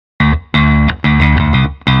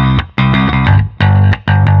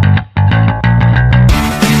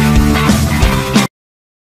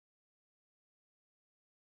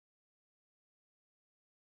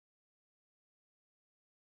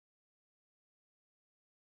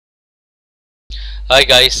Hi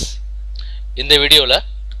guys, இந்த வீடியோல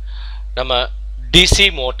நம்ம DC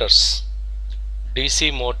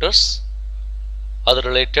motors அது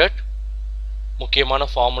ரிலேட்டட் முக்கியமான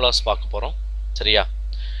ஃபார்முலாஸ் பார்க்க போறோம். சரியா?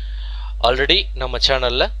 ஆல்ரெடி நம்ம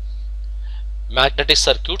சேனல்ல magnetic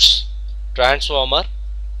circuits, transformer,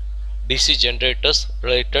 DC generators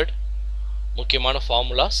related முக்கியமான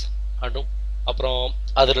ஃபார்முலாஸ் அப்புறம்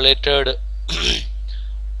அது related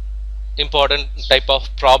important type of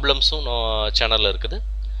problems channel இருக்குது.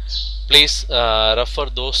 Please refer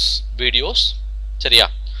those videos. சரியா?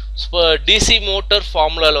 இப்போ DC motor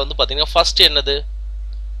formula வந்து பாத்தீங்கன்னா first என்னது?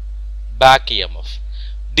 back EMF.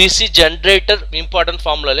 DC generator important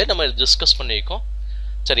formulaல நம்ம டிஸ்கஸ் பண்ணிருக்கோம்.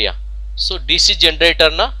 சரியா? so DC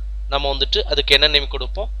generatorனா நம்ம வந்துட்டு அதுக்கு என்ன நேம்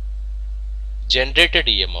கொடுப்போம்? generated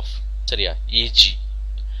EMF. சரியா? EG.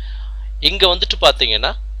 இங்க வந்துட்டு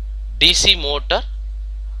பாத்தீங்கன்னா DC motor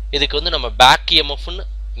இதுக்கு வந்து நம்ம back EMF னு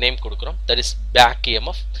நேம் கொடுக்கிறோம். that is back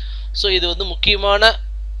EMF. so இது வந்து முக்கியமான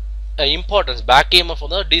இம்பார்ட்டன்ஸ். back EMF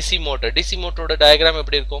வந்து DC மோட்டரோட டயகிராம்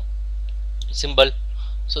எப்படி இருக்கும்? Symbol.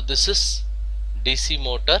 so this is DC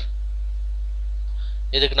motor.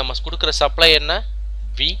 இதுக்கு நம்ம கொடுக்கிற சப்ளை என்ன?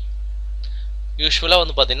 V. யூசுவலா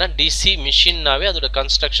வந்து பாத்தீங்கன்னா DC மிஷின்னாவே அதோட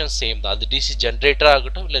கன்ஸ்ட்ரக்ஷன் சேம் தான். அது DC ஜெனரேட்டரா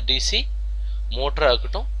இருக்கட்டும் இல்ல DC மோட்டரா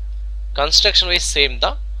இருக்கட்டும், கன்ஸ்ட்ரக்ஷன் வைஸ் சேம்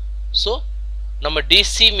தான். so நம்ம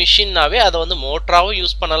DC மிஷின்னாவே அதை வந்து மோட்டராகவும்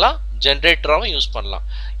யூஸ் பண்ணலாம், ஜென்ரேட்டராகவும் யூஸ் பண்ணலாம்.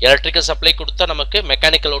 எலக்ட்ரிக்கல் சப்ளை கொடுத்தா நமக்கு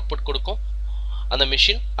மெக்கானிக்கல் அவுட்புட் கொடுக்கும் அந்த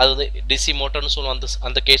மிஷின், அது வந்து DC மோட்டர்னு சொல்லுவோம்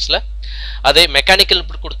அந்த கேஸில். அதே மெக்கானிக்கல்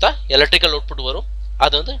அவுட்புட் கொடுத்தா எலக்ட்ரிக்கல் அவுட்புட் வரும்,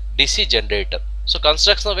 அது வந்து DC generator. So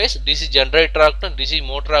construction wise DC generator ஆகட்டும் DC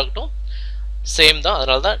மோட்டர் ஆகட்டும் சேம் தான்,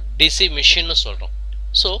 அதனால தான் DC மிஷின்னு சொல்கிறோம்.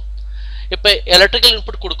 ஸோ இப்போ எலக்ட்ரிக்கல்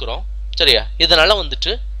இன்புட் கொடுக்குறோம். சரியா? இதனால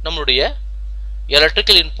வந்துட்டு நம்மளுடைய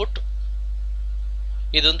எலக்ட்ரிக்கல் இன்புட்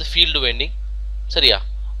இது வந்து ஃபீல்டு வைண்டிங். சரியா?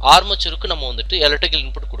 ஆர்மேச்சருக்கு நம்ம வந்துட்டு எலக்ட்ரிக்கல்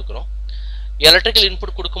இன்புட் கொடுக்குறோம். எலக்ட்ரிக்கல்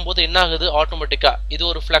இன்புட் கொடுக்கும்போது என்ன ஆகுது? ஆட்டோமேட்டிக்கா இது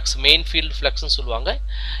ஒரு ஃப்ளக்ஸ், மெயின் ஃபீல்டு ஃப்ளக்ஸ்னு சொல்லுவாங்க.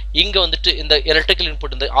 இங்க வந்துட்டு இந்த எலக்ட்ரிக்கல்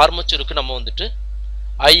இன்புட் இந்த ஆர்மேச்சருக்கு நம்ம வந்துட்டு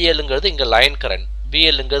ILங்கிறது இங்க லைன் கரண்ட்,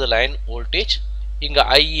 VLங்கிறது லைன் வோல்டேஜ், இங்க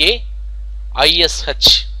IA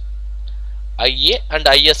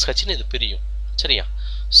அண்ட் ISHன்னு இது பிரியும். சரியா?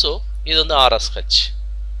 ஸோ இது வந்து RSH,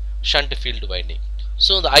 shunt field winding.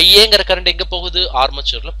 So இந்த ஐஏங்கிற கரண்ட் எங்கே போகுது?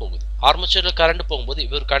 ஆர்மேச்சரில் போகுது. ஆர்மேச்சரில் கரண்ட் போகும்போது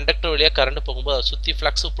ஒரு கண்டக்டர் வழியாக கரண்ட் போகும்போது அதை சுற்றி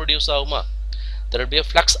ஃப்ளக்ஸ் ப்ரொடியூஸ் ஆகுமா? there will be a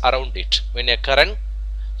flux around it. when a current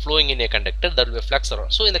flowing in a conductor, there will be a flux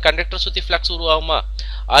around. So இந்த கண்டக்டர் சுற்றி ஃப்ளக்ஸ் உருவாகுமா?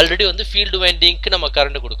 ஆல்ரெடி வந்து ஃபீல்டு வைண்டிங்க்கு நம்ம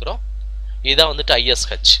கரண்ட் கொடுக்குறோம். இதுதான் வந்துட்டு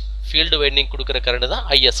ISH. ஃபீல்டு வைண்டிங் கொடுக்குற current தான்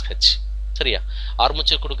ISH. சரியா?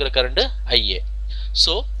 ஆர்மேச்சர் கொடுக்குற கரண்ட் IA.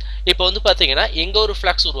 ஸோ இப்போ வந்து பார்த்தீங்கன்னா எங்கே ஒரு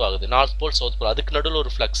ஃப்ளக்ஸ் உருவாகுது? நார்த் போல் சவுத் போல், அதுக்கு நடுவில்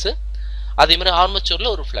ஒரு ஃப்ளக்ஸ், அதே மாதிரி ஆர்மேச்சர்ல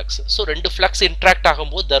ஒரு ஃப்ளக்ஸ். ஸோ ரெண்டு ஃப்ளக்ஸ் இன்ட்ராக்ட்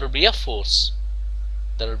ஆகும்போது there will be a force.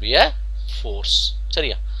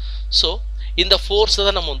 சரியா? ஸோ இந்த ஃபோர்ஸ்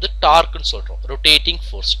தான் நம்ம வந்து டார்க்னு சொல்றோம், rotating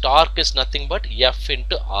force. Dark is nothing but F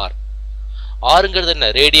into R. ஆருங்கிறது என்ன?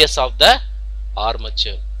 Radius of the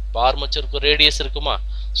armature. ஆர்மேச்சருக்கு radius இருக்குமா?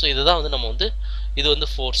 ஸோ இதுதான் வந்து நம்ம வந்து இது வந்து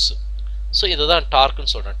ஃபோர்ஸ். ஸோ இதை தான்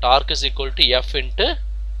டார்க்னு சொல்றோம். Dark is equal to F into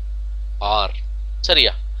R.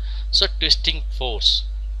 சரியா? ஸோ ட்விஸ்டிங் ஃபோர்ஸ்,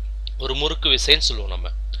 ஒரு முறுக்கு விசைன்னு சொல்லுவோம் நம்ம.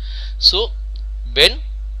 ஸோ வென்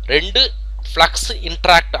ரெண்டு ஃப்ளக்ஸ்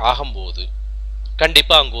இன்ட்ராக்ட் ஆகும்போது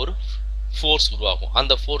கண்டிப்பாக அங்கே ஒரு ஃபோர்ஸ் உருவாகும்.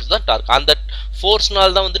 அந்த ஃபோர்ஸ் தான் டார்க். அந்த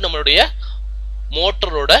ஃபோர்ஸ்னால தான் வந்து நம்மளுடைய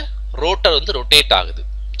மோட்டரோட ரோட்டர் வந்து ரொட்டேட் ஆகுது.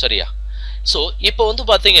 சரியா? ஸோ இப்போ வந்து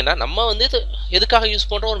பார்த்தீங்கன்னா நம்ம வந்து இது எதுக்காக யூஸ்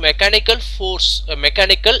பண்ணுறோம்? ஒரு mechanical force,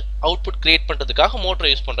 mechanical output create பண்ணுறதுக்காக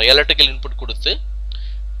மோட்டரை யூஸ் பண்ணுறோம். எலக்ட்ரிக்கல் இன்புட் கொடுத்து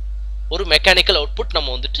ஒரு மெக்கானிக்கல் அவுட்புட் நம்ம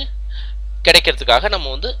வந்துட்டு கிடைக்கிறதுக்காக நம்ம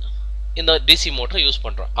வந்து இந்த DC மோட்டர் யூஸ்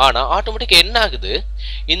பண்றோம். ஆனா ஆட்டோமேட்டிக்கா என்ன ஆகுது?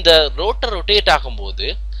 இந்த ரோட்டர் ரொட்டேட் ஆகும்போது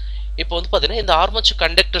இப்போ வந்து பாத்தீங்கன்னா இந்த ஆர்மேச்சர்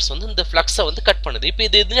கண்டக்டர்ஸ் வந்து இந்த ஃப்ளக்ஸை வந்து கட் பண்ணுது. இப்போ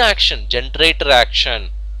இது என்ன action? Generator action.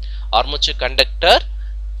 Armature conductor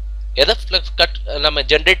எதை கட், நம்ம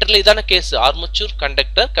ஜெனரேட்டர்ல இதான கேஸ். ஆர்மேச்சர்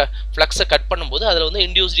கண்டக்டர் ஃப்ளக்ஸை கட் பண்ணும்போது அதுல வந்து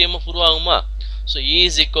induced EMF உருவாகுமா? So E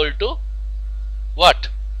is equal to what?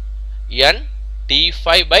 N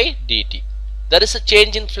d∅dt. there is a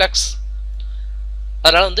change in flux.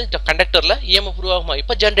 அதனால வந்து இந்த கண்டக்டர்ல EMF உருவாகுமா?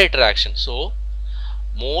 இப்போ ஜெனரேட்டர் ஆக்ஷன். ஸோ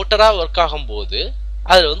மோட்டரா ஒர்க் ஆகும்போது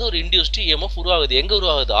அதுல வந்து ஒரு இன்டியூஸ்ட் EMF உருவாகுது. எங்க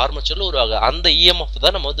உருவாகுது? ஆர்மேச்சர்ல உருவாகுது. அந்த EMF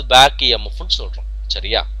தான் நம்ம வந்து பேக் EMFன்னு சொல்றோம்.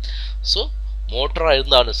 சரியா? ஸோ மோட்டரா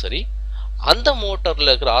இருந்தாலும் சரி, அந்த மோட்டர்ல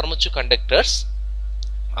இருக்கிற ஆர்மேச்சர் கண்டக்டர்ஸ்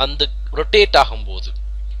அந்த ரொட்டேட் ஆகும்போது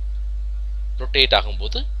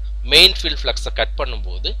மெயின் ஃபீல்ட் ஃப்ளக்ஸை கட்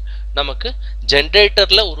பண்ணும்போது நமக்கு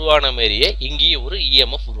ஜெனரேட்டர்ல உருவான மாதிரியே இங்கேயும் ஒரு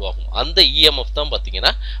EMF உருவாகும். அந்த EMF தான்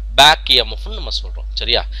பாத்தீங்கன்னா பேக் EMFன்னு நம்ம சொல்றோம்.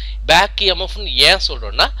 சரியா? பேக் EMFன்னு ஏன்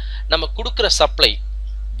சொல்றோம்னா நம்ம கொடுக்குற சப்ளை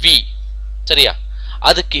V, சரியா,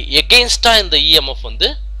 அதுக்கு எகெயின்ஸ்டா இந்த இஎம்எஃப் வந்து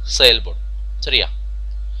செயல்படும். சரியா?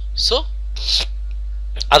 ஸோ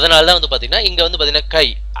அதனால தான் வந்து பார்த்தீங்கன்னா இங்கே வந்து பார்த்தீங்கன்னா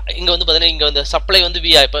இங்கே வந்து பார்த்தீங்கன்னா இங்கே வந்து சப்ளை வந்து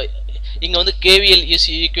விஆ. இப்போ இங்கே வந்து கேவிஎல்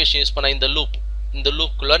ஈக்குவேஷன் யூஸ் பண்ண இந்த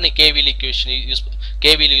லூப்புக்குள்ள நீ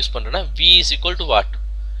கேவிஎல் யூஸ் பண்ணுறேன்னா we is equal to what?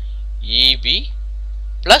 EB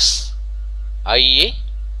plus IA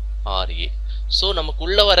RA. So நமக்கு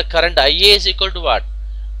உள்ள வர current IA is equal to what?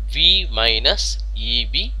 V minus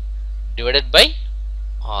EB divided by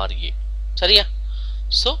RA. சரியா?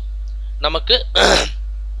 ஸோ நமக்கு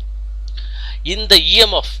இந்த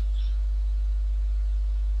இஎம்எஃப்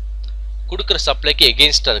கொடுக்குற சப்ளைக்கு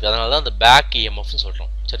எகெயின்ஸ்டா இருக்கு. அதனால தான் அந்த பேக் இஎம்எஃப்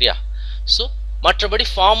சொல்றோம். சரியா? ஸோ மற்றபடி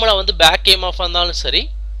ஃபார்முலா வந்து பேக் இஎம்எஃப் இருந்தாலும் சரி,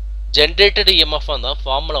 ஜென்ரேட்டட் இஎம்எஃப் இருந்தாலும்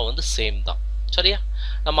ஃபார்முலா வந்து சேம் தான். சரியா?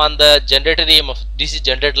 நம்ம அந்த generated EMF DC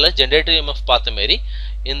generated EMF பார்த்த மாரி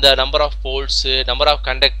இந்த number of poles, number of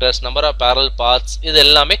conductors, number of barrel paths இது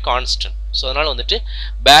எல்லாமே கான்ஸ்டன்ட். ஸோ அதனால வந்துட்டு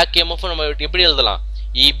பேக் இஎம்எஃப் நம்ம எப்படி எழுதலாம்?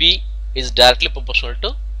 EB is directly proportional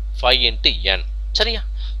to 5 into n. சரியா?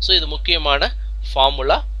 ஸோ இது முக்கியமான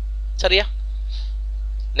ஃபார்முலா. சரியா?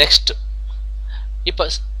 நெக்ஸ்ட் இப்போ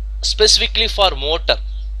ஸ்பெசிஃபிக்லி ஃபார்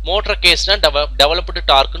மோட்டர் கேஸ்னா டெவலப்டு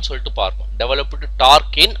டார்க்னு சொல்லிட்டு பார்ப்போம். டெவலப்டு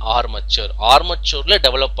டார்க் இன் ஆர்மச்சூர்ல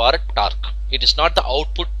டெவலப் ஆகிற dark. It is not the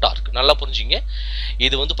output dark. நல்லா புரிஞ்சுங்க.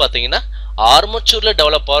 இது வந்து பார்த்தீங்கன்னா ஆர்மச்சூர்ல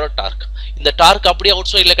டெவலப் ஆகிற டார்க். இந்த டார்க் அப்படியே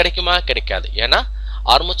அவுட் சைடில் கிடைக்குமா? கிடைக்காது. ஏன்னா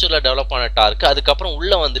ஆர்மச்சூர்ல டெவலப் ஆன டார்க் அதுக்கப்புறம்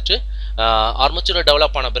உள்ள வந்துட்டு ஆர்மச்சூர்ல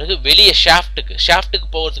டெவலப் ஆன பிறகு வெளியே ஷாஃப்ட்டுக்கு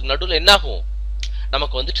போகிறதுக்கு நடுவில் என்ன ஆகும்?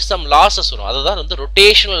 நமக்கு வந்துட்டு சம் லாஸஸ் வரும். அதுதான் வந்து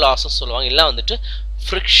ரொட்டேஷனல் லாஸஸ் சொல்லுவாங்க. இல்லை வந்துட்டு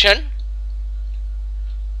ஃப்ரிக்ஷன்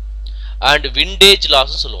அண்ட் விண்டேஜ்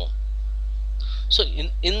லாஸ் சொல்லுவோம். ஸோ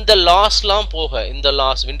இந்த லாஸ்லாம் போக, இந்த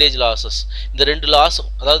விண்டேஜ் லாஸஸ், இந்த ரெண்டு லாஸ்,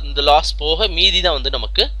 அதாவது இந்த லாஸ் போக மீதி தான் வந்து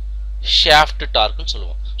நமக்கு ஷாஃப்ட் டார்க்னு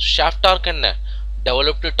சொல்லுவோம். ஷாஃப்ட் டார்க் என்ன?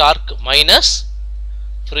 Developed dark minus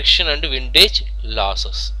friction and vintage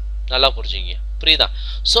losses. நல்லா புரிஞ்சுங்க. புரியுதா?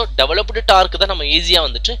 ஸோ டெவலப்டு டார்க் தான் நம்ம ஈஸியாக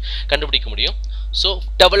வந்துட்டு கண்டுபிடிக்க முடியும். So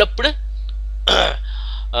developed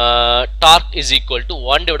dark is equal to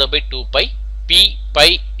 1 divided by 2 pi p pi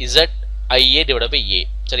z ia divided by a.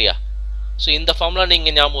 சரியா? ஸோ இந்த ஃபார்முலா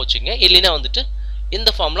நீங்கள் ஞாபகம் வச்சுங்க. இல்லைன்னா வந்துட்டு இந்த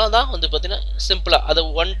ஃபார்முலா தான் வந்து பார்த்தீங்கன்னா சிம்பிளாக அதை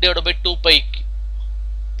 1 divided by 2 pi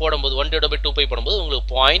போடும்போது 1 divided by 2 pi போடும்போது உங்களுக்கு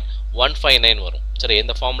 0.159 வரும். சரி,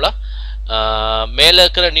 இந்த ஃபார்முலா மேலே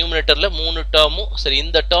இருக்கிற நியூமினேட்டர்ல 3 டேர்மும் சரி,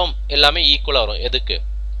 இந்த டேர்ம் எல்லாமே ஈக்குவலாக வரும். எதுக்கு?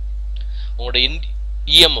 உங்களோட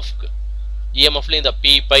இஎம்எஃப்க்கு. இஎம்எஃப்ல இந்த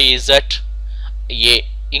பி பை இசட் ஏ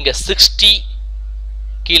இங்கே 60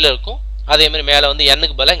 கீழே இருக்கும். அதே மாதிரி மேலே வந்து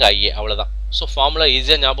எண்ணுக்கு பதிலாக இங்கே ஐஏ. அவ்வளோதான். ஸோ ஃபார்முலா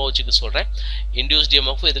ஈஸியாக ஞாபகம் வச்சுக்க சொல்கிறேன். இன்டியூஸ்ட்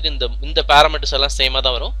இஎம்எஃப் இதுக்கு இந்த பேராமீட்டர்ஸ் எல்லாம் சேமாக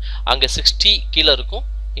தான் வரும். அங்கே 60 கீழே இருக்கும்,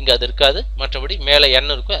 இங்கே அது இருக்காது. மற்றபடி மேலே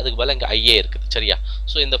எண்ணு இருக்கும், அதுக்கு பதிலாக இங்கே ஐஏ இருக்குது. சரியா?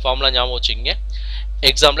 ஸோ இந்த ஃபார்முலா ஞாபகம் வச்சுக்கிங்க.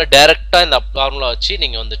 எக்ஸாம்பிள் டைரெக்டாக இந்த ஃபார்முலா வச்சு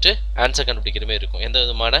நீங்கள் வந்துட்டு ஆன்சர் கண்டுபிடிக்கிற மாதிரி இருக்கும். எந்த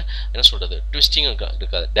விதமான என்ன சொல்கிறது ட்விஸ்டிங்கும்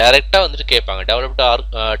இருக்காது. டைரெக்டாக வந்துட்டு கேட்பாங்க. டெவலப்டு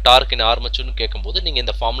டார்க் இன் ஆர்மச்சூர்னு கேட்கும்போது நீங்கள்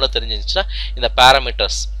இந்த ஃபார்முலா தெரிஞ்சிருந்துச்சுன்னா இந்த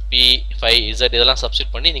பேராமீட்டர்ஸ் P5 Z இதெல்லாம்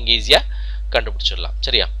சப்ஸ்டிட் பண்ணி நீங்கள் ஈஸியாக கண்டுபிடிச்சிடலாம்.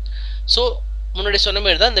 சரியா? ஸோ முன்னாடி சொன்ன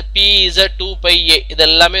மாதிரி தான் இந்த PZ 2 pi A இது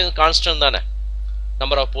எல்லாமே கான்ஸ்டன்ட் தானே.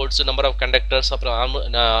 Number of poles, number of conductors, அப்புறம்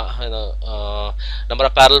number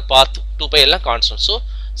of barrel path 2 pi எல்லாம் கான்ஸ்டன்ட். ஸோ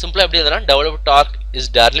சிம்பிளா எப்படி எழுதலாம்? Developed dark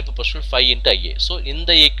is directly proportional 5 into IA. So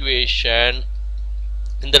இந்த ஈக்குவேஷன்,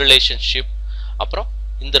 இந்த ரிலேஷன்ஷிப், அப்புறம்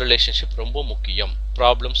இந்த ரிலேஷன்ஷிப் ரொம்ப முக்கியம்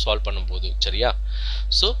ப்ராப்ளம் சால்வ் பண்ணும்போது. சரியா?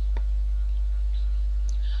 ஸோ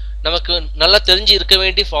நமக்கு நல்லா தெரிஞ்சு இருக்க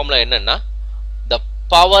வேண்டிய ஃபார்முலா என்னன்னா, the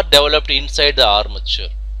power developed inside the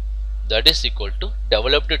armature that is equal to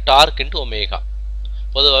developed torque into omega.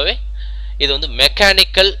 பொதுவாகவே இது வந்து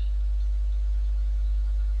மெக்கானிக்கல்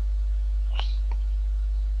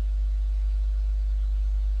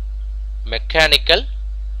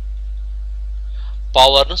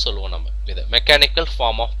பவர்னு சொல்லுவோம். நம்ம இது மெக்கானிக்கல்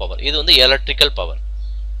ஃபார்ம் ஆஃப் பவர். இது வந்து எலக்ட்ரிக்கல் பவர்.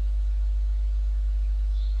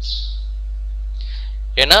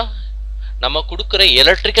 ஏன்னா நம்ம கொடுக்குற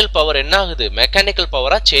எலக்ட்ரிக்கல் பவர் என்ன ஆகுது? மெக்கானிக்கல்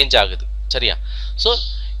பவரா சேஞ்ச் ஆகுது. சரியா? ஸோ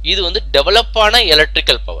இது வந்து டெவலப் ஆன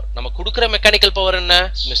எலக்ட்ரிக்கல் பவர். நம்ம கொடுக்குற மெக்கானிக்கல் பவர் என்ன?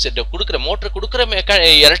 கொடுக்குற மோட்டர் கொடுக்குற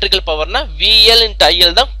எலக்ட்ரிக்கல் பவர்னா VL into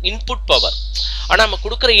IL தான் இன்புட் பவர். ஆனால் நம்ம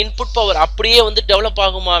கொடுக்குற இன்புட் பவர் அப்படியே வந்து டெவலப்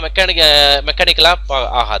ஆகுமா? மெக்கானிக்கலாக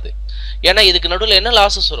ஆகாது. ஏன்னா இதுக்கு நடுவில் என்ன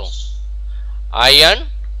லாஸஸ் வரும்? Iron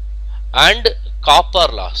and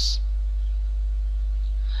copper loss.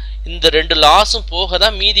 இந்த ரெண்டு லாஸும் போக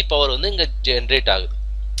தான் மீதி பவர் வந்து இங்கே ஜென்ரேட் ஆகுது.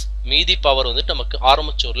 மீதி பவர் வந்துட்டு நமக்கு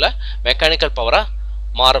ஆர்மச்சூரில் மெக்கானிக்கல் பவராக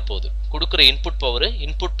மாறப்போகுது. கொடுக்குற இன்புட்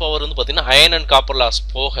பவர் வந்து பார்த்தீங்கன்னா அயன் அண்ட் காப்பர்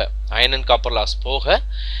லாஸ் போக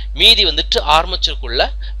மீதி வந்துட்டு ஆர்மச்சூருக்குள்ள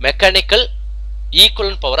மெக்கானிக்கல்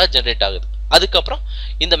ஈக்குவலன்ட் பவராக ஜென்ரேட் ஆகுது. அதுக்கப்புறம்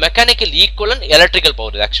இந்த மெக்கானிக்கல் ஈக்குவலன்ட் எலக்ட்ரிக்கல்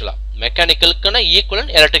பவர். இது ஆக்சுவலா மெக்கானிக்கலுக்கான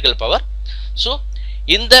ஈக்குவலன்ட் எலக்ட்ரிக்கல் பவர். ஸோ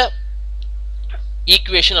இந்த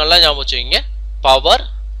ஈக்குவேஷன் எல்லாம் ஞாபகம் வச்சுக்கோங்க. பவர்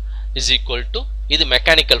இஸ் ஈக்குவல் டு இது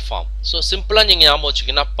மெக்கானிக்கல் ஃபார்ம். ஸோ சிம்பிளா நீங்க ஞாபகம்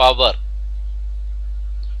வச்சுக்கீங்கன்னா power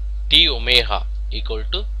D omega equal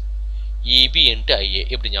to EB into IA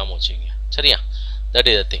இப்படி ஞாபகம் வச்சுக்கோங்க. சரியா? That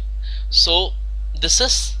is the thing. So this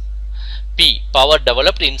is P, power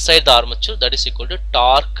developed inside the armature, that is equal to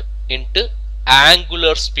torque into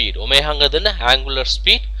angular speed. ஒமேகாங்கிறது angular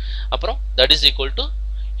speed. அப்புறம் that is equal to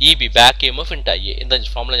EB, back EMF into IA. இந்த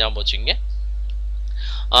formula ஞாபகம் வச்சுக்கோங்க.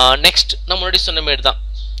 Next நம்ம முன்னாடி சொன்ன மாதிரி தான்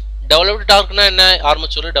developed டார்க்னா என்ன?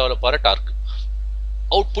 ஆர்மச்சூரில் டெவலப் ஆகிற டார்க்.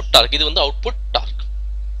 அவுட்புட் டார்க், இது வந்து அவுட்புட் டார்க்.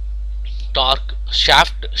 டார்க்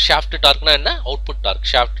ஷாஃப்ட் டார்க்னா என்ன? Output dark.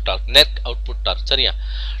 Shaft dark net output dark. சரியா?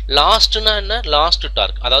 லாஸ்ட்னா என்ன? Last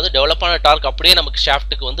dark. அதாவது டெவலப் ஆன டார்க் அப்படியே நமக்கு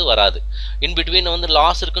ஷாஃப்ட்டுக்கு வந்து வராது. இன் பிட்வீன் வந்து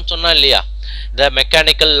லாஸ் இருக்குன்னு சொன்னா இல்லையா? த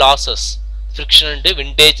mechanical losses, friction and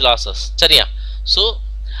vintage losses. சரியா? ஸோ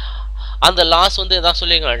அந்த லாஸ் வந்து எதாவது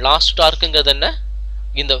சொல்லிங்க. லாஸ்ட் டார்க்குங்கிறது என்ன?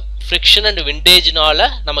 இந்த ஃப்ரிக்ஷன் அண்ட் விண்டேஜ்னால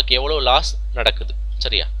நமக்கு எவ்வளோ லாஸ் நடக்குது.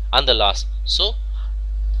 சரியா? அந்த loss. So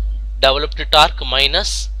developed dark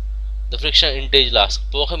minus the friction vintage loss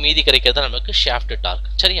போக மீதி கிடைக்கிறது நமக்கு shaft torque.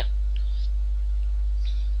 சரியா?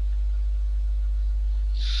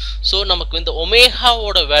 சோ நமக்கு இந்த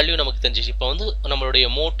ஒமேகாவோட வேல்யூ நமக்கு தெரிஞ்சிச்சு. இப்போ வந்து நம்மளுடைய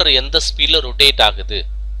மோட்டார் எந்த ஸ்பீட்ல ரொட்டேட் ஆகுது.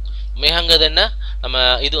 ஒமேகாங்கிறது என்ன? நம்ம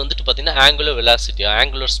இது வந்துட்டு பார்த்தீங்கன்னா ஆங்குலர் வெலாசிட்டி,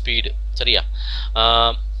 ஆங்குலர் ஸ்பீடு. சரியா?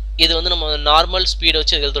 இது வந்து நம்ம நார்மல் ஸ்பீடை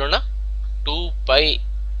வச்சு எழுதுறோம்னா 2π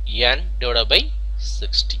n divided by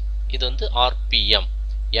 60. இது வந்து RPM,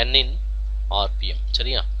 n in RPM.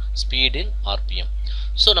 சரியா? ஸ்பீட் இன் RPM.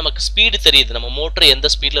 ஸோ நமக்கு ஸ்பீடு தெரியுது, நம்ம மோட்டர் எந்த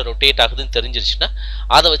ஸ்பீடில் ரொட்டேட் ஆகுதுன்னு தெரிஞ்சிருச்சுன்னா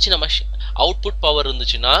அதை வச்சு நம்ம அவுட்புட் பவர்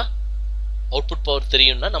இருந்துச்சுன்னா, அவுட்புட் பவர்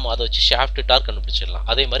தெரியும்னா நம்ம அதை வச்சு ஷாஃப்ட் டார்க் கண்டுபிடிச்சிடலாம்.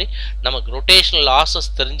 அதே மாதிரி நமக்கு ரொட்டேஷனல் லாஸஸ்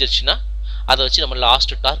தெரிஞ்சிருச்சுன்னா அதை வச்சு நம்ம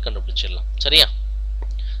லாஸ்ட் டார்க் கண்டுபிடிச்சிடலாம். சரியா?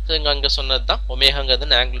 ஸோ அங்கே சொன்னது தான்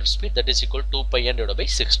ஒமேகாங்கிறது angular speed, that is equal 2π n divided by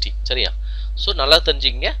 60. சரியா? ஸோ நல்லா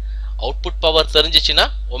தெரிஞ்சுங்க. அவுட்புட் பவர் தெரிஞ்சிச்சுன்னா,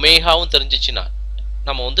 ஒமேகாவும் தெரிஞ்சிச்சுன்னா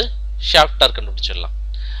நம்ம வந்து ஷாஃப்ட் டார்க் கண்டுபிடிச்சிடலாம்.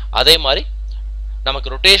 அதே மாதிரி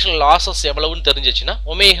நமக்கு ரொட்டேஷனல் லாசஸ் எவ்வளவுன்னு தெரிஞ்சிச்சுன்னா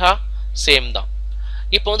ஒமேகா சேம் தான்.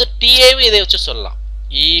 இப்போ வந்து டிஏவும் இதை வச்சு சொல்லலாம்.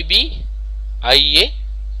 EB IA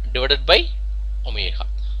divided by omega.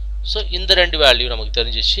 So இந்த ரெண்டு வேல்யூ நமக்கு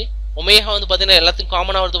தெரிஞ்சிச்சு. ஒமேகா வந்து பார்த்தீங்கன்னா எல்லாத்துக்கும்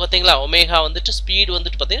காமனாக வருது. பார்த்தீங்களா? ஒமேகா வந்துட்டு ஸ்பீடு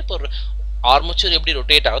வந்துட்டு பார்த்தீங்கன்னா இப்போ ஆர்மேச்சர் எப்படி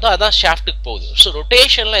ரொட்டேட் ஆகுதோ அதான் ஷாஃப்ட்டுக்கு போகுது. ஸோ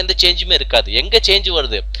ரொட்டேஷன்ல எந்த சேஞ்சுமே இருக்காது. எங்கே சேஞ்ச்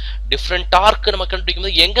வருது? டிஃப்ரெண்ட் டார்க் நம்ம கண்டுபிடிக்கும்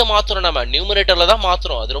போது எங்கே மாற்றுறோம்? நம்ம நியூமரேட்டர்ல தான்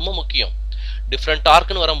மாற்றுறோம். அது ரொம்ப முக்கியம். டிஃப்ரெண்ட்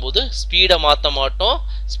டார்க்னு வரும்போது ஸ்பீடை மாற்ற மாட்டோம்.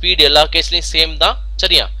 ஸ்பீடு எல்லா கேஸ்லையும் சேம் தான்.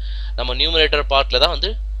 சரியா? நம்ம நியூமரேட்டர் பார்ட்டில் தான் வந்து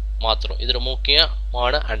மாற்றுறோம். இது ரொம்ப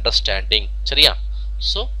முக்கியமான அண்டர்ஸ்டாண்டிங். சரியா?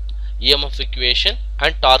 So EMF equation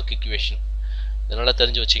and dark equation இதனால்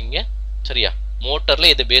தெரிஞ்சு வச்சுக்கிங்க. சரியா?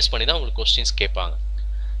 மோட்டரில் இதை பேஸ் பண்ணி தான் உங்களுக்கு கொஸ்டின்ஸ் கேட்பாங்க.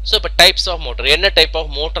 ஸோ இப்போ டைப்ஸ் ஆஃப் மோட்டர், என்ன டைப்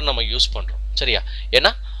ஆஃப் மோட்டர் நம்ம யூஸ் பண்ணுறோம். சரியா?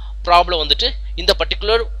 ஏன்னா ப்ராப்ளம் வந்துட்டு இந்த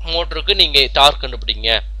பர்டிகுலர் மோட்டருக்கு நீங்கள் டார்க் கண்டுபிடிங்க,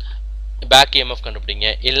 பேக் EMF கண்டுபிடிங்க,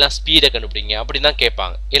 இல்லைனா ஸ்பீடை கண்டுபிடிங்க அப்படின்னு தான்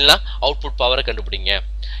கேட்பாங்க. இல்லைனா அவுட்புட் பவரை கண்டுபிடிங்க,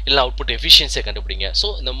 இல்லைனா அவுட்புட் எஃபிஷியன்சியை கண்டுபிடிங்க. ஸோ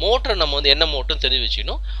இந்த மோட்டரை நம்ம வந்து என்ன மோட்டர்னு தெரிஞ்சு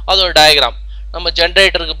வச்சுக்கணும். அதோட டயக்ராம் நம்ம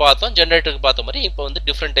ஜென்ரேட்டருக்கு பார்த்தோம். ஜென்ரேட்டருக்கு பார்த்த மாதிரி இப்போ வந்து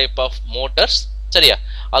டிஃப்ரெண்ட் டைப் ஆஃப் மோட்டர்ஸ். சரியா?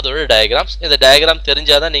 அதோட டயக்ராம்ஸ். இந்த டயக்ராம்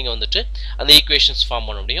தெரிஞ்சாதான் நீங்கள் வந்துட்டு அந்த ஈக்குவேஷன்ஸ் ஃபார்ம்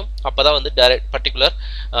பண்ண முடியும். அப்போ தான் வந்து டைரக்ட் பர்டிகுலர்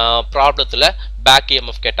ப்ராப்ளத்தில் பேக்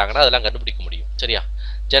EMF கேட்டாங்கன்னா அதெல்லாம் கண்டுபிடிக்க முடியும். சரியா?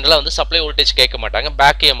 ஜென்ரலாக வந்து சப்ளை வோல்டேஜ் கேட்க மாட்டாங்க,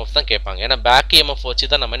 பேக் EMF தான் கேட்பாங்க. ஏன்னா பேக் EMF வச்சு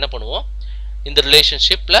தான் நம்ம என்ன பண்ணுவோம்? இந்த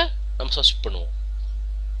ரிலேஷன்ஷிப்பில் நம்ம சப்ஸ்டிட் பண்ணுவோம்.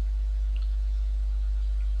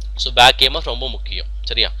 ஸோ பேக் EMF ரொம்ப முக்கியம்.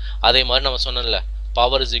 சரியா? அதே மாதிரி நம்ம சொன்னோம்ல,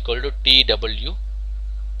 power is equal to TW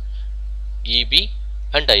EB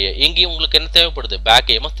and IA. இங்கேயும் உங்களுக்கு என்ன தேவைப்படுது? பேக்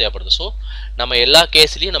EMF தேவைப்படுது. ஸோ நம்ம எல்லா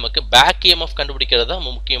கேஸ்லையும் நமக்கு பேக் EMF கண்டுபிடிக்கிறது தான்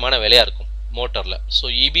முக்கியமான வேலையாக இருக்கும் மோட்டரில். So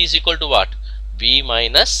EB is equal to what? V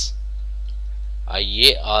minus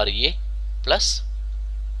IARA plus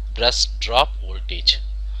brush drop voltage.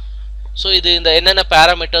 So இது இந்த என்னென்ன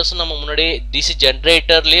பேராமீட்டர்ஸ் நம்ம முன்னாடி டிசி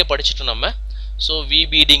ஜென்ரேட்டர்லேயே படிச்சுட்டோம் நம்ம. So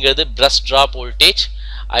VBDங்கிறது brush drop voltage,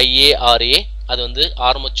 IARA அது வந்து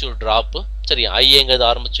ஆர்மேச்சர் ட்ராப்பு. சரியா? ஐஏங்கிறது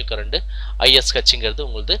ஆர்மேச்சர் கரண்ட், ISHங்கிறது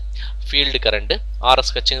உங்களுக்கு field current,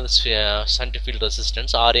 RSHங்கிறது sentry field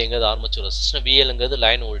resistance, RAங்கிறது armature resistance, VLங்கிறது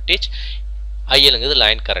line voltage, ILங்கிறது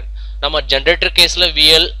line current. நம்ம ஜென்ரேட்டர் கேஸில்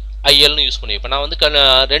VL ஐஎல்னு யூஸ் பண்ணி. இப்போ நான் வந்து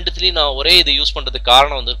ரெண்டுத்துலேயும் நான் ஒரே இது யூஸ் பண்ணுறதுக்கு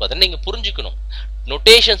காரணம் வந்து பார்த்தீங்கன்னா நீங்கள் புரிஞ்சுக்கணும்.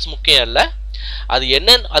 நொட்டேஷன்ஸ் முக்கியம் இல்லை, அது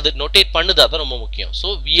என்ன அது நொட்டேட் பண்ணுது அதான் ரொம்ப முக்கியம். ஸோ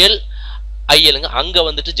VL ஐஎல்ங்க அங்கே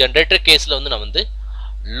வந்துட்டு ஜென்ரேட்டர் கேஸில் வந்து நான் வந்து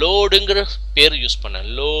லோடுங்கிற பேர் யூஸ் பண்ணேன்.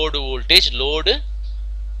 Load voltage, load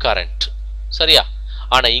current. சரியா?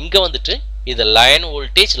 ஆனால் இங்கே வந்துட்டு இது லைன்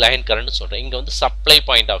வோல்டேஜ் லைன் கரண்ட் சொல்றேன். இங்க வந்து சப்ளை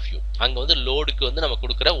பாயிண்ட் ஆஃப் வியூ, அங்க வந்து லோடுக்கு வந்து நம்ம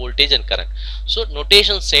கொடுக்குற voltage and current. So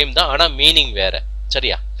notation same தான், ஆனா மீனிங் வேற.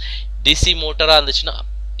 சரியா? டிசி மோட்டரா இருந்துச்சுன்னா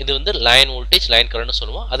இது வந்து லைன் வோல்டேஜ் லைன் கரண்ட்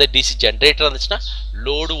சொல்லுவோம். அதே டிசி ஜென்ரேட்டரா இருந்துச்சுன்னா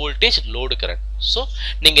load voltage load current. So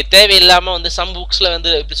நீங்க தேவையில்லாம வந்து சம் புக்ஸ்ல வந்து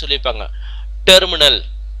எப்படி சொல்லியிருப்பாங்க, டெர்மினல்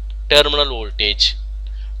வோல்டேஜ்,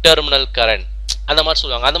 டெர்மினல் கரண்ட் அந்த மாதிரி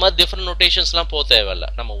சொல்லுவாங்க. அந்த மாதிரி டிஃப்ரெண்ட் நோட்டேஷன்ஸ்லாம் போக தேவையில்லை.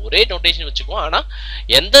 நம்ம ஒரே நோட்டேஷன் வச்சுக்குவோம். ஆனால்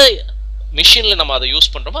எந்த மிஷினில் நம்ம அதை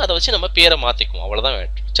யூஸ் பண்ணுறோமோ அதை வச்சு நம்ம பேரை மாற்றிக்குவோம். அவ்வளோதான்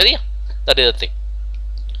வேணும். சரியா? That is the thing.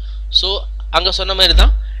 So அங்கே சொன்ன மாதிரி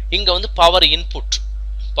தான் இங்கே வந்து பவர்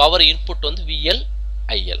இன்புட் வந்து விஎல்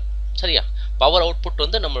ஐஎல். சரியா? பவர் அவுட்புட்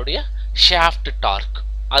வந்து நம்மளுடைய ஷாஃப்ட் டார்க்,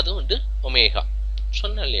 அது வந்து ஒமேகா.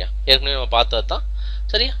 சொன்னேன் இல்லையா, ஏற்கனவே நம்ம பார்த்தது தான்.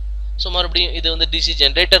 சரியா? ஸோ மறுபடியும் இது வந்து டிசி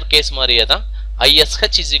ஜென்ரேட்டர் கேஸ் மாதிரியே தான்.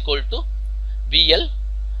 ISH is equal to VL.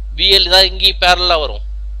 VL தான் இங்கே பேரலாக வரும்,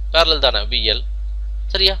 பேரல் தானே VL.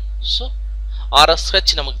 சரியா? ஸோ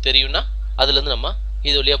RSH நமக்கு தெரியும்னா அதுலேருந்து நம்ம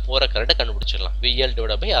இது வழியாக போகிற கரண்ட்டை கண்டுபிடிச்சிடலாம். VL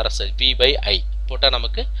divide by RSH, V by I போட்டால்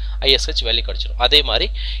நமக்கு ISH வேல்யூ கிடச்சிடும். அதே மாதிரி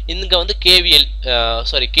இங்கே வந்து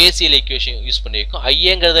KCL ஈக்குவேஷன் யூஸ் பண்ணியிருக்கோம்.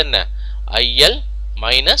 ஐஏங்கிறது என்ன, IL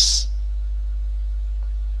minus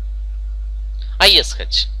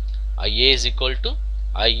ISH. IA is equal to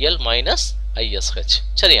IL minus ISH.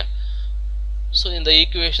 சரியா? ஸோ இந்த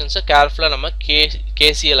ஈக்குவேஷன்ஸை கேர்ஃபுல்லாக நம்ம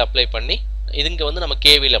KCL அப்ளை பண்ணி, இதுங்க வந்து நம்ம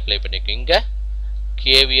KVL அப்ளை பண்ணியிருக்கோம், இங்கே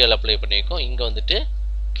KVL அப்ளை பண்ணியிருக்கோம், இங்கே வந்துட்டு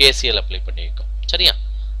KCL அப்ளை பண்ணியிருக்கோம். சரியா?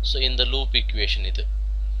 ஸோ இந்த லூப் ஈக்குவேஷன் இது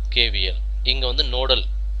KVL, இங்கே வந்து நோடல்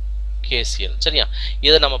KCL. சரியா?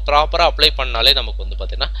 இதை நம்ம ப்ராப்பராக அப்ளை பண்ணாலே நமக்கு வந்து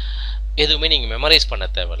பார்த்தீங்கன்னா எதுவுமே நீங்கள் மெமரைஸ் பண்ண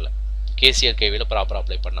தேவையில்லை. KCL KVL ப்ராப்பராக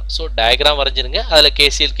அப்ளை பண்ணலாம். ஸோ டயக்ராம் வரைஞ்சிருங்க, அதில்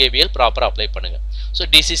KCL KVL ப்ராப்பராக அப்ளை பண்ணுங்க. So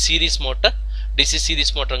DC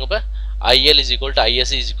series மோட்டருங்கப்போ IL is equal to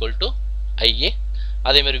ISC is equal to IA.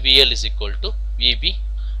 அதே மாதிரி VL is equal to VB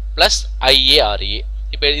plus IA RA.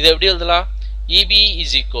 இப்போ இது எப்படி எழுதலாம், EB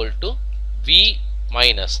is equal to V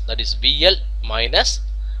minus, that is VL minus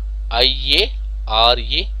IA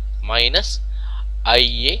RA minus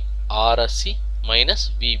IA RSC minus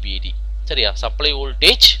VBD. சரியா? Supply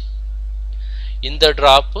voltage இந்த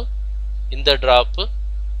drop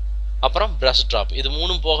அப்புறம் brush drop, இது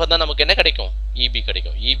மூணும் போக தான் நமக்கு என்ன கிடைக்கும், EB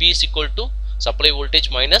கிடைக்கும். EB is equal to supply voltage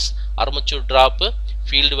minus armature drop,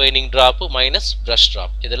 field winding drop minus brush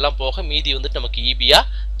drop, இதெல்லாம் போக மீதி வந்துட்டு நமக்கு EB-ஆ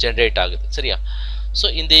ஜென்ரேட் ஆகுது. சரியா? ஸோ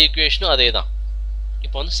இந்த ஈக்குவேஷனும் அதே தான்.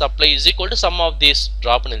 இப்போ வந்து supply is equal to some of these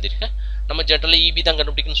டிராப்னு எழுதியிருக்கேன். நம்ம ஜென்ரலாக EB தான்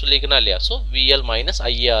கண்டுபிடிக்கணும்னு சொல்லியிருக்கேன்னா இல்லையா? So VL minus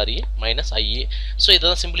IARA minus IA. So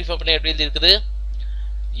இதெல்லாம் சிம்பிளிஃபை பண்ணி எப்படி எழுதியிருக்குது,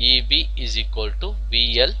 EB is equal to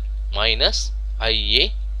VL minus IA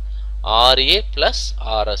RA plus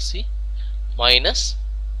RSC minus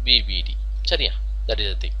VBD. சரியா? that is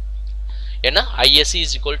the thing. ஏன்னா ISC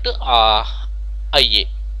is equal to IA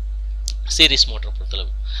series motor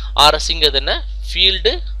பொறுத்தளவு. RSCங்கிறது என்ன,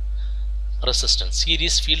 field resistance,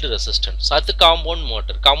 series field resistance. அது compound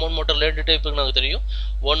மோட்டரில் 2 டைப்புக்கு நமக்கு தெரியும்.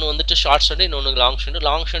 ஒன்று வந்துட்டு ஷார்ட் ஷண்ட், இன்னொன்று long shunt.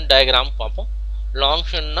 Long shunt diagram பார்ப்போம். லாங்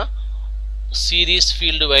ஷண்ட்னா சீரிஸ்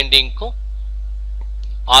ஃபீல்டு வைண்டிங்க்கும்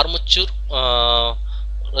ஆர்மேச்சர்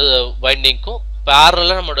வைண்டிங்க்கும்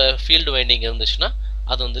பேரலாக நம்மளோட ஃபீல்டு வைண்டிங் இருந்துச்சுன்னா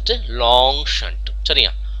அது வந்துட்டு லாங் ஷண்ட்.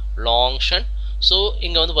 சரியா? Long shunt. ஸோ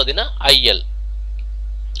இங்கே வந்து பார்த்தீங்கன்னா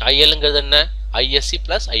ஐஎல்ங்கிறது என்ன, ISC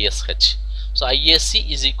plus ISH. So ISC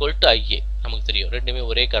is equal to IA நமக்கு தெரியும், ரெண்டுமே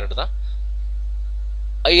ஒரே கரண்ட் தான்.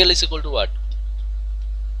 IL is equal to what,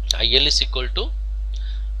 IL is equal to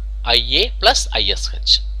IA plus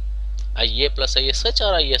ISH. IA plus ISH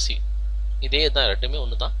or ISC இதே தான், ரெண்டுமே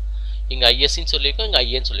ஒன்று தான். இங்கே ISCன்னு சொல்லியிருக்கோம், இங்கே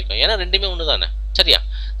IAன்னு சொல்லியிருக்கோம், ஏன்னா ரெண்டுமே ஒன்று தானே. சரியா?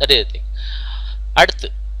 That is the thing. அடுத்து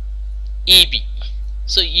EB.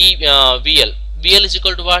 So VL is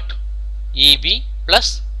equal to what, EB plus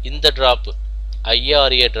இந்த drop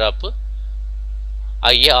IARA drop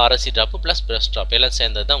IARSC drop plus brush drop எல்லாம்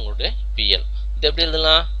சேர்ந்தது தான் உங்களுடைய VL. இது எப்படி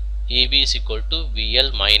எழுதலாம், EB is equal to VL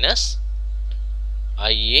minus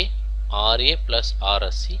IARA plus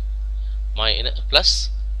RSC plus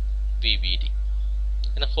VBD.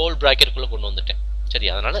 ஏன்னா ஹோல் ப்ராக்கெட்டுக்குள்ளே கொண்டு வந்துட்டேன். சரி,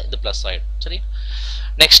 அதனால இது ப்ளஸ் ஆகிடும். சரி,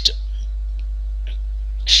 நெக்ஸ்ட்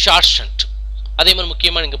ஷார்ட் ஷண்ட். அதே மாதிரி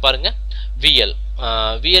முக்கியமாக இங்கே பாருங்க, VL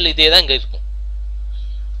இதே தான் இங்கே இருக்கும்.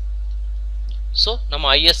 ஸோ நம்ம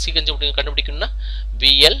ISC கண்டுபிடிக்கணும்னா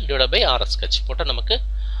VL டிவைட் பை RSH போட்டால் நமக்கு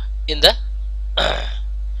இந்த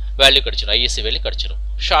வேல்யூ கிடைச்சிடும், ISC வேல்யூ கிடைச்சிடும்.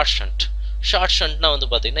 ஷார்ட் ஷண்ட்னா வந்து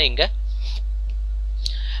பார்த்தீங்கன்னா இங்கே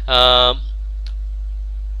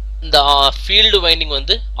இந்த ஃபீல்டு வைண்டிங்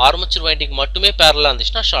வந்து ஆர்மேச்சர் வைண்டிங் மட்டுமே பேரலாக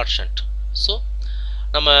இருந்துச்சுன்னா ஷார்ட் ஷண்ட். ஸோ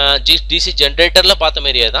நம்ம டிசி ஜென்ரேட்டரில் பார்த்த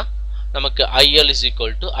மாதிரியே தான் நமக்கு IL is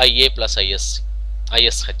equal to IA plus ISC.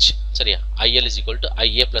 ISH சரியா IL is equal to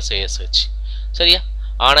IA plus ISH சரியா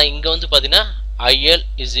ஆனா இங்க வந்து பாத்தீங்கன்னா IL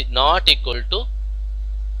is not equal to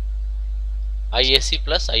ISC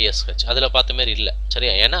plus ISH அதுல பார்த்த மாதிரி இல்ல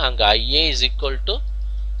சரியா ஏன்னா அங்க IA is equal to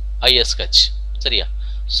ISH சரியா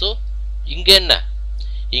சோ இங்க என்ன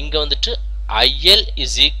இங்க வந்துட்டு IL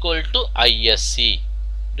is equal to ISC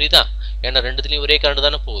புரியுதா ஏன்னா ரெண்டுத்துலயும் ஒரே கரண்ட்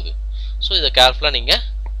தானே போகுது சோ இத கேர்ஃபுல்லா நீங்க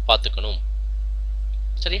பாத்துக்கணும்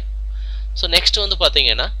சரியா சோ நெக்ஸ்ட் வந்து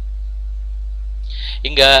பாத்தீங்கன்னா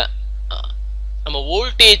இங்க நம்ம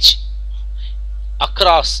வோல்டேஜ்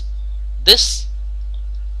அக்ராஸ் திஸ்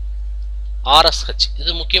RSH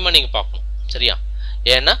இது முக்கியமா நீங்க பார்க்கணும் சரியா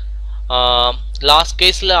ஏன்னா லாஸ்ட்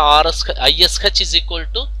கேஸ்ல ISH is equal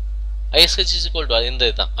to இந்த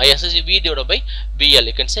இதுதான் ISH V divided by VL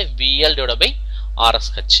you can say VL divided by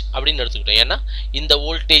RSH அப்படின்னு எடுத்துக்கிட்டோம் ஏன்னா இந்த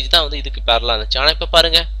வோல்டேஜ் தான் வந்து இதுக்கு பேரலா இருந்துச்சு ஆனா இப்ப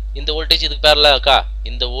பாருங்க இந்த வோல்டேஜ் இதுக்கு பேரலா இருக்கா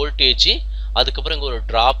இந்த வோல்டேஜ் அதுக்கப்புறம் இங்க ஒரு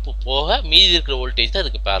டிராப் போக மீதி இருக்கிற வோல்டேஜ் தான்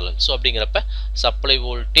இதுக்கு parallel so அப்படிங்கறப்ப supply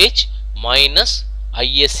voltage minus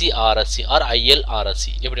ISC RSC or IL RSC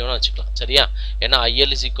எப்படி வேணா வச்சுக்கலாம் சரியா ஏன்னா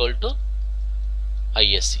IL is equal to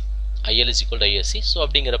ISC IL is equal to ISC so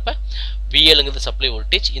அப்படிங்கறப்ப VL ங்கிறது சப்ளை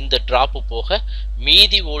வோல்டேஜ் இந்த டிராப் போக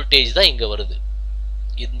மீதி வோல்டேஜ் தான் இங்க வருது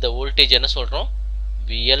இந்த வோல்டேஜ் என்ன சொல்றோம்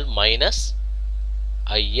VL minus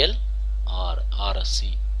IL RSC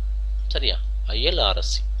சரியா IL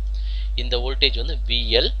RSC இந்த வோல்டேஜ் வந்து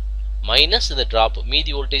VL மைனஸ் இந்த டிராப்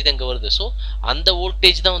மீதி வோல்டேஜ் தான் இங்க வருது சோ அந்த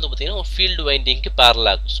வோல்டேஜ் தான் வந்து பாத்தீங்கன்னா ஃபீல்ட் வைண்டிங்க்கு parallel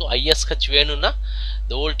ஆகும் சோ ISH வேணும்னா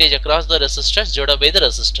the voltage across the resistance divided by the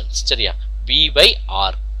resistance சரியா V by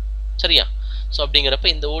R சரியா சோ அப்படிங்கறப்ப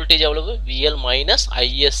இந்த வோல்டேஜ் எவ்வளவு VL minus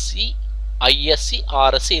ISC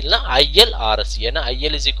RSC இல்ல IL RSC ஏன்னா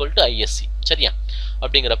IL is equal to ISC சரியா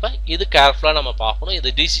அப்படிங்கறப்ப இது கேர்ஃபுல்லா நம்ம பார்க்கணும்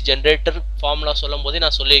இது DC ஜெனரேட்டர் ஃபார்முலா சொல்லும்போதே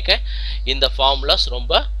நான் சொல்லிருக்கேன் இந்த ஃபார்முலாஸ்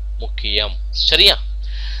ரொம்ப முக்கியம் சரியா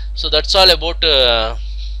so that's all about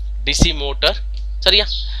DC motor சரியா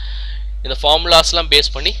இந்த ஃபார்முலாஸ்லாம்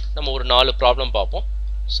பேஸ் பண்ணி நம்ம ஒரு 4 ப்ராப்ளம் பார்ப்போம்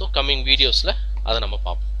so coming videosல அத நம்ம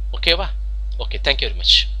பார்ப்போம் ஓகேவா okay thank you very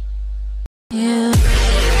much